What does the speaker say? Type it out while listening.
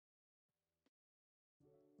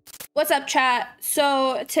What's up, chat?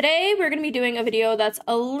 So today we're going to be doing a video that's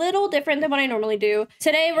a little different than what I normally do.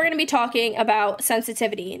 Today we're going to be talking about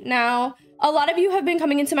sensitivity. Now, a lot of you have been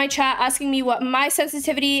coming into my chat asking me what my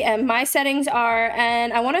sensitivity and my settings are,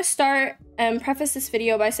 and I want to start and preface this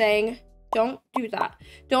video by saying, don't do that.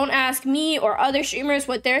 Don't ask me or other streamers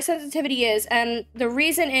what their sensitivity is. And the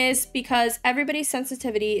reason is because everybody's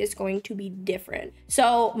sensitivity is going to be different.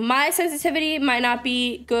 So my sensitivity might not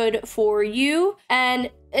be good for you. And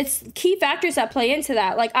it's key factors that play into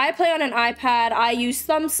that. Like, I play on an iPad, I use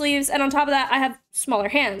thumb sleeves, and on top of that, I have smaller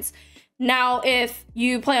hands. Now, if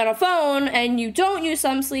you play on a phone and you don't use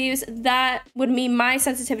thumb sleeves, that would mean my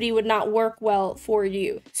sensitivity would not work well for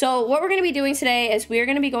you. So what we're going to be doing today is we're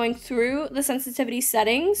going to be going through the sensitivity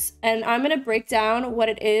settings, and I'm going to break down what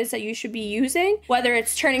it is that you should be using, whether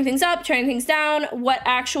it's turning things up, turning things down, what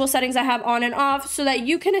actual settings I have on and off, so that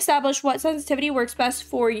you can establish what sensitivity works best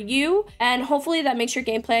for you, and hopefully that makes your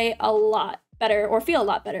gameplay a lot better, or feel a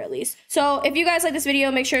lot better at least. So if you guys like this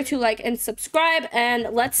video, make sure to like and subscribe, and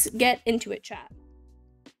let's get into it, chat.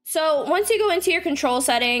 So once you go into your control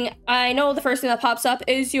setting, I know the first thing that pops up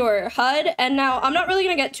is your HUD. And now I'm not really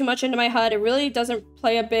gonna get too much into my HUD. It really doesn't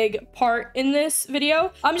play a big part in this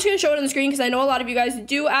video. I'm just gonna show it on the screen because I know a lot of you guys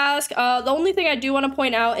do ask. The only thing I do want to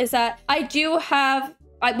point out is that I do have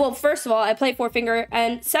well, first of all, I play 4-finger,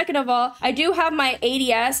 and second of all, I do have my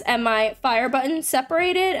ADS and my fire button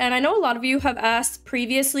separated, and I know a lot of you have asked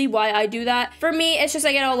previously why I do that. For me, it's just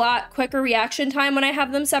I get a lot quicker reaction time when I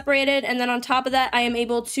have them separated, and then on top of that, I am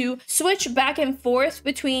able to switch back and forth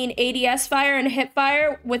between ADS fire and hip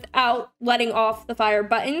fire without letting off the fire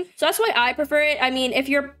button. So that's why I prefer it. I mean, if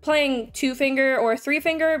you're playing 2-finger or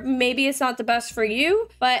 3-finger, maybe it's not the best for you,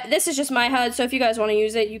 but this is just my HUD, so if you guys want to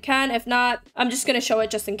use it, you can. If not, I'm just gonna show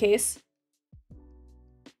it just in case.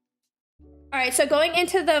 All right, so going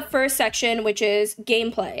into the first section, which is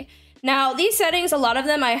gameplay. Now, these settings, a lot of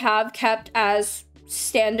them I have kept as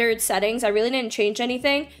standard settings. I really didn't change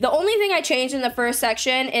anything. The only thing I changed in the first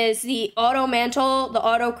section is the auto mantle, the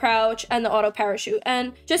auto crouch, and the auto parachute.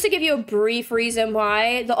 And just to give you a brief reason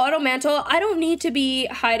why, the auto mantle, I don't need to be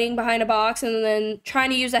hiding behind a box and then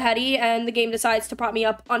trying to use a heady and the game decides to prop me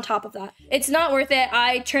up on top of that. It's not worth it.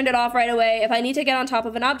 I turned it off right away. If I need to get on top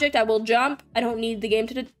of an object, I will jump. I don't need the game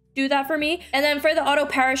to do that for me. And then for the auto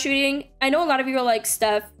parachuting, I know a lot of you are like,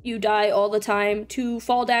 Steph, you die all the time to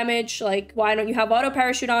fall damage. Like, why don't you have auto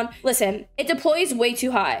parachute on? Listen, it deploys way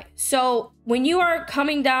too high. So when you are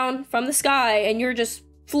coming down from the sky and you're just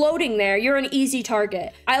floating there, you're an easy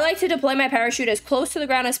target. I like to deploy my parachute as close to the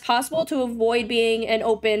ground as possible to avoid being an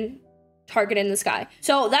open target in the sky.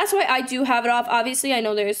 So that's why I do have it off. Obviously, I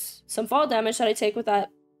know there's some fall damage that I take with that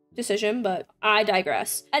decision, but I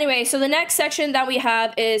digress. Anyway, so the next section that we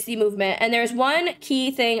have is the movement, and there's one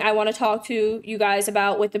key thing I want to talk to you guys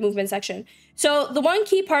about with the movement section. So the one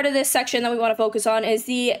key part of this section that we want to focus on is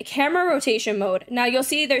the camera rotation mode. Now you'll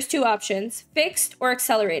see there's two options, fixed or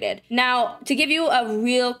accelerated. Now, to give you a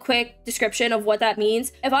real quick description of what that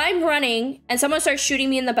means, if I'm running and someone starts shooting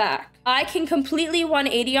me in the back, I can completely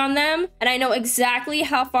 180 on them, and I know exactly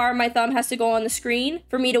how far my thumb has to go on the screen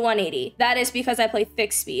for me to 180. That is because I play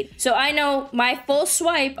fixed speed. So I know my full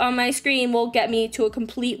swipe on my screen will get me to a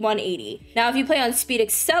complete 180. Now, if you play on speed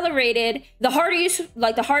accelerated, the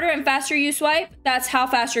harder and faster you swipe, that's how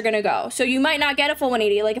fast you're gonna go. So you might not get a full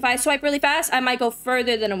 180. Like, if I swipe really fast, I might go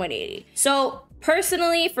further than a 180. So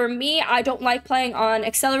personally, for me, I don't like playing on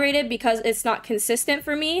accelerated because it's not consistent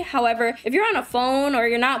for me. However, if you're on a phone or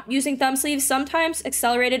you're not using thumb sleeves, sometimes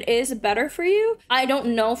accelerated is better for you. I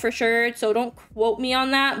don't know for sure, so don't quote me on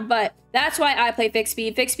that, but that's why I play fixed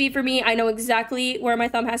speed. Fixed speed for me, I know exactly where my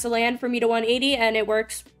thumb has to land for me to 180, and it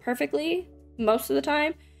works perfectly most of the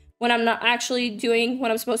time when I'm not actually doing what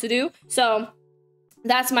I'm supposed to do. So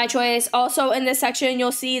that's my choice. Also in this section,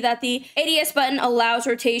 you'll see that the ADS button allows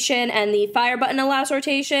rotation and the fire button allows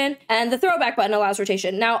rotation and the throwback button allows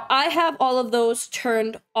rotation. Now, I have all of those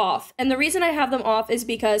turned off. And the reason I have them off is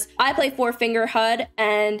because I play 4-finger HUD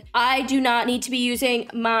and I do not need to be using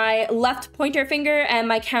my left pointer finger and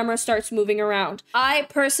my camera starts moving around. I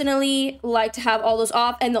personally like to have all those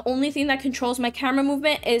off, and the only thing that controls my camera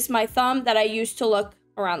movement is my thumb that I use to look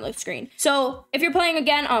around the screen. So if you're playing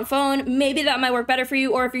again on phone, maybe that might work better for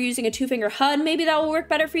you, or if you're using a 2-finger HUD, maybe that will work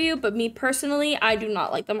better for you, but me personally, I do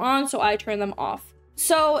not like them on, so I turn them off.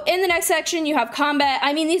 So in the next section, you have combat.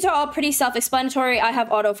 I mean, these are all pretty self-explanatory. I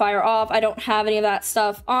have auto fire off. I don't have any of that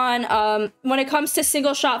stuff on. When it comes to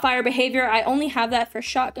single shot fire behavior, I only have that for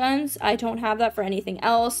shotguns. I don't have that for anything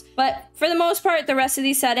else. But for the most part, the rest of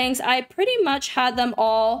these settings, I pretty much had them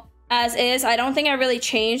all as is. I don't think I really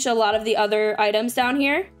changed a lot of the other items down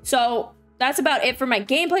here. So that's about it for my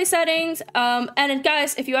gameplay settings. And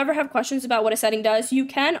guys, if you ever have questions about what a setting does, you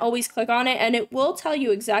can always click on it and it will tell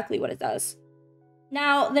you exactly what it does.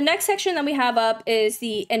 Now, the next section that we have up is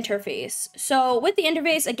the interface. So with the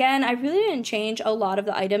interface, again, I really didn't change a lot of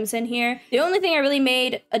the items in here. The only thing I really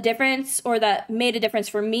made a difference, or that made a difference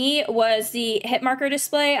for me, was the hit marker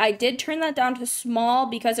display. I did turn that down to small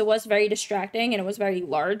because it was very distracting and it was very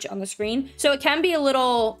large on the screen. So it can be a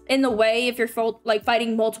little in the way if you're like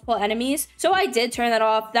fighting multiple enemies. So I did turn that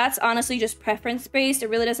off. That's honestly just preference based. It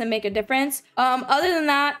really doesn't make a difference. Other than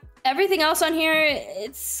that, everything else on here,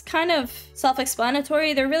 it's kind of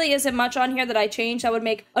self-explanatory. There really isn't much on here that I changed that would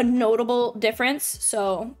make a notable difference.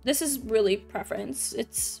 So this is really preference.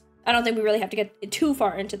 I don't think we really have to get too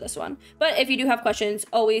far into this one. But if you do have questions,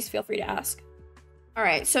 always feel free to ask. All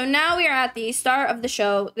right, so now we are at the start of the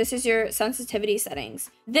show. This is your sensitivity settings.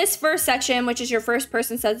 This first section, which is your first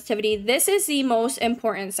person sensitivity, this is the most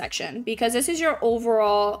important section because this is your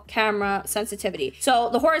overall camera sensitivity. So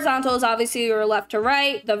the horizontal is obviously your left to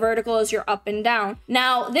right. The vertical is your up and down.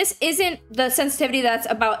 Now, this isn't the sensitivity that's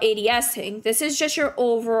about ADSing. This is just your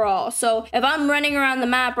overall. So if I'm running around the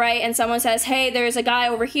map, right, and someone says, hey, there's a guy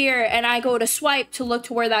over here, and I go to swipe to look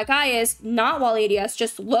to where that guy is, not while ADS,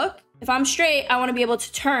 just look. If I'm straight, I want to be able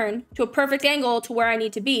to turn to a perfect angle to where I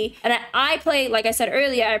need to be. And I play, like I said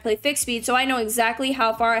earlier, I play fixed speed, so I know exactly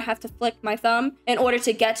how far I have to flick my thumb in order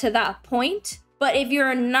to get to that point. But if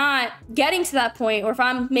you're not getting to that point, or if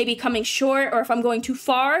I'm maybe coming short, or if I'm going too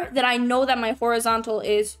far, then I know that my horizontal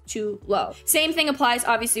is too low. Same thing applies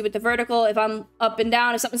obviously with the vertical. If I'm up and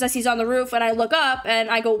down, if something says he's on the roof and I look up and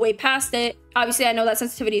I go way past it, obviously I know that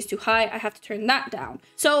sensitivity is too high. I have to turn that down.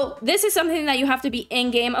 So this is something that you have to be in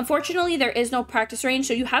game. Unfortunately, there is no practice range,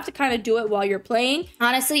 so you have to kind of do it while you're playing.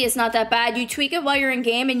 Honestly, it's not that bad. You tweak it while you're in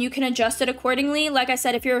game and you can adjust it accordingly. Like I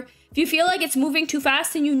said, if you feel like it's moving too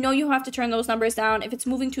fast, then you know you have to turn those numbers down. If it's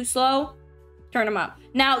moving too slow, turn them up.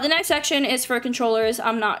 Now, the next section is for controllers.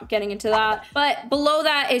 I'm not getting into that. But below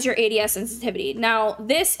that is your ADS sensitivity. Now,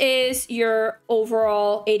 this is your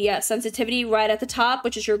overall ADS sensitivity right at the top,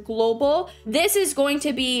 which is your global. This is going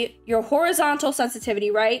to be your horizontal sensitivity,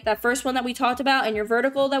 right? That first one that we talked about, and your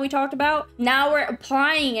vertical that we talked about. Now we're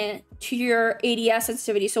applying it to your ADS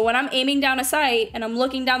sensitivity. So when I'm aiming down a sight and I'm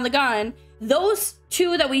looking down the gun, those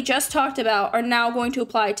two that we just talked about are now going to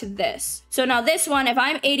apply to this. So now this one, if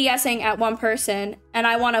I'm ADSing at one person and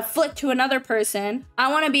I want to flick to another person, I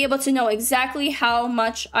want to be able to know exactly how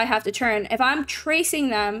much I have to turn. If I'm tracing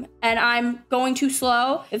them and I'm going too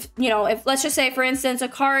slow, if let's just say, for instance, a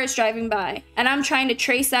car is driving by and I'm trying to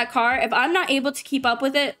trace that car, if I'm not able to keep up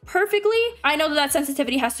with it perfectly, I know that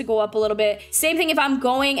sensitivity has to go up a little bit. Same thing if I'm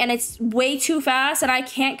going and it's way too fast and I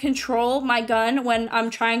can't control my gun when I'm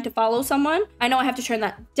trying to follow someone, I know I have to turn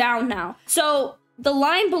that down now. So the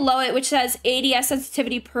line below it, which says ADS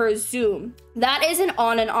sensitivity per zoom, that is an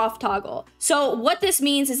on and off toggle. So what this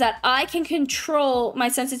means is that I can control my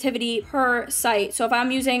sensitivity per sight. So if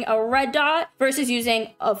I'm using a red dot versus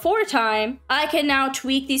using a 4x, I can now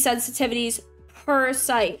tweak these sensitivities per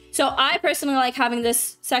sight. So I personally like having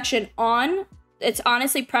this section on. It's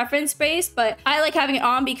honestly preference based, but I like having it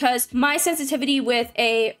on because my sensitivity with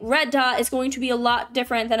a red dot is going to be a lot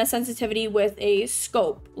different than a sensitivity with a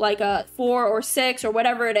scope, like a 4 or 6 or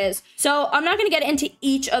whatever it is. So I'm not going to get into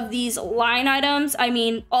each of these line items. I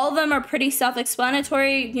mean, all of them are pretty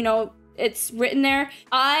self-explanatory. It's written there.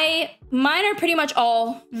 Mine are pretty much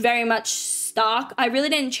all very much stock. I really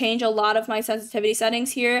didn't change a lot of my sensitivity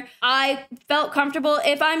settings here. I felt comfortable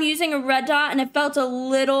if I'm using a red dot and it felt a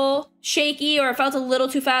little shaky or it felt a little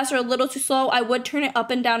too fast or a little too slow, I would turn it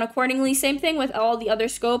up and down accordingly. Same thing with all the other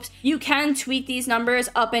scopes. You can tweak these numbers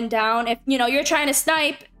up and down. If you're trying to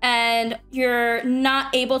snipe and you're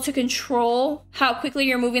not able to control how quickly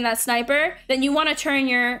you're moving that sniper, then you want to turn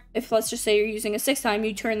if let's just say you're using a 6x,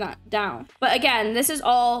 you turn that down. But again, this is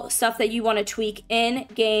all stuff that you want to tweak in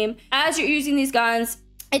game as you're using these guns.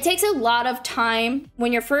 It takes a lot of time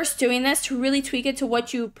when you're first doing this to really tweak it to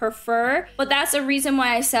what you prefer. But that's the reason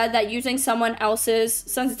why I said that using someone else's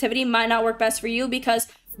sensitivity might not work best for you, because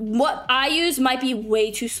what I use might be way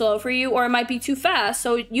too slow for you, or it might be too fast.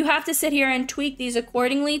 So you have to sit here and tweak these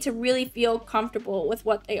accordingly to really feel comfortable with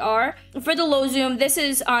what they are. For the low zoom, this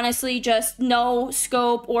is honestly just no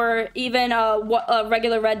scope or even a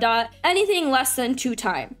regular red dot, anything less than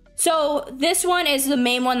 2x. So this one is the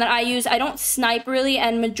main one that I use. I don't snipe really,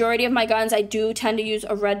 and majority of my guns I do tend to use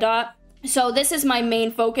a red dot. So this is my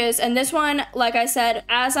main focus. And this one, like I said,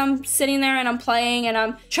 as I'm sitting there and I'm playing and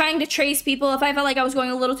I'm trying to trace people, if I felt like I was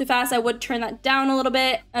going a little too fast, I would turn that down a little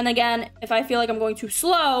bit. And again, if I feel like I'm going too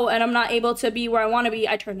slow and I'm not able to be where I want to be,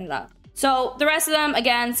 I turn it up. So the rest of them,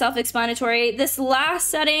 again, self-explanatory. This last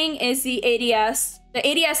setting is the ADS. The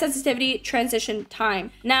ADS sensitivity transition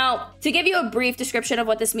time. Now, to give you a brief description of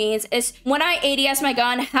what this means is when I ADS my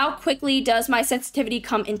gun, how quickly does my sensitivity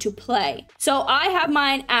come into play? So I have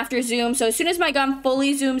mine after zoom. So as soon as my gun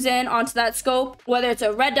fully zooms in onto that scope, whether it's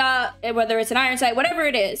a red dot, whether it's an iron sight, whatever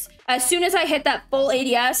it is, as soon as I hit that full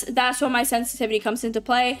ADS, that's when my sensitivity comes into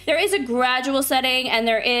play. There is a gradual setting and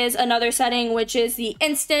there is another setting, which is the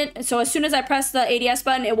instant. So as soon as I press the ADS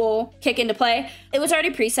button, it will kick into play. It was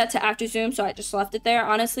already preset to after zoom, so I just left it there.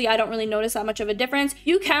 Honestly, I don't really notice that much of a difference.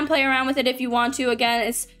 You can play around with it if you want to. Again,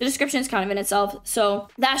 the description is kind of in itself, so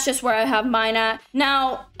that's just where I have mine at.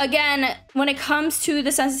 Now, again, when it comes to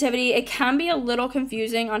the sensitivity, it can be a little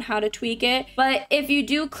confusing on how to tweak it, but if you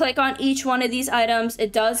do click on each one of these items,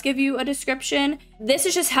 it does give you a description. This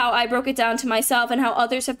is just how I broke it down to myself and how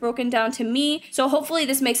others have broken down to me, so hopefully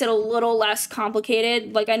this makes it a little less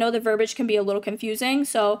complicated. Like, I know the verbiage can be a little confusing,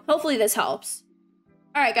 so hopefully this helps.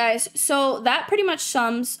 All right, guys, so that pretty much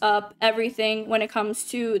sums up everything when it comes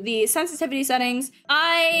to the sensitivity settings.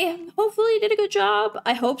 I hopefully did a good job.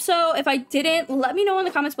 I hope so. If I didn't, let me know in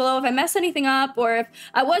the comments below. If I messed anything up or if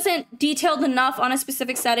I wasn't detailed enough on a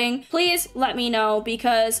specific setting, please let me know,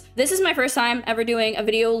 because this is my first time ever doing a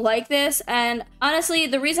video like this. And honestly,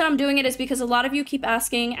 the reason I'm doing it is because a lot of you keep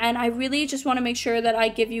asking, and I really just want to make sure that I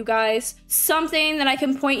give you guys something that I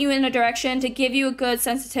can point you in a direction to give you a good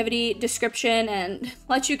sensitivity description and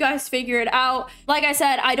let you guys figure it out. Like I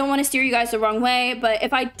said, I don't want to steer you guys the wrong way, but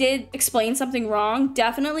if I did explain something wrong,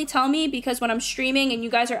 definitely tell me, because when I'm streaming and you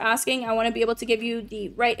guys are asking, I want to be able to give you the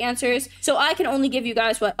right answers. So I can only give you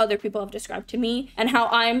guys what other people have described to me and how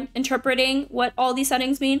I'm interpreting what all these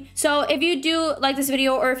settings mean. So if you do like this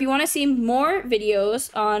video, or if you want to see more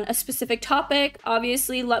videos on a specific topic,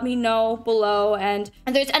 obviously let me know below. And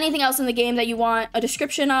if there's anything else in the game that you want a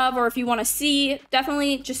description of, or if you want to see,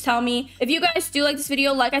 definitely just tell me. If you guys do like this video,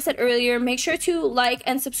 like I said earlier, make sure to like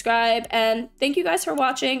and subscribe, and thank you guys for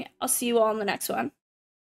watching. I'll see you all in the next one.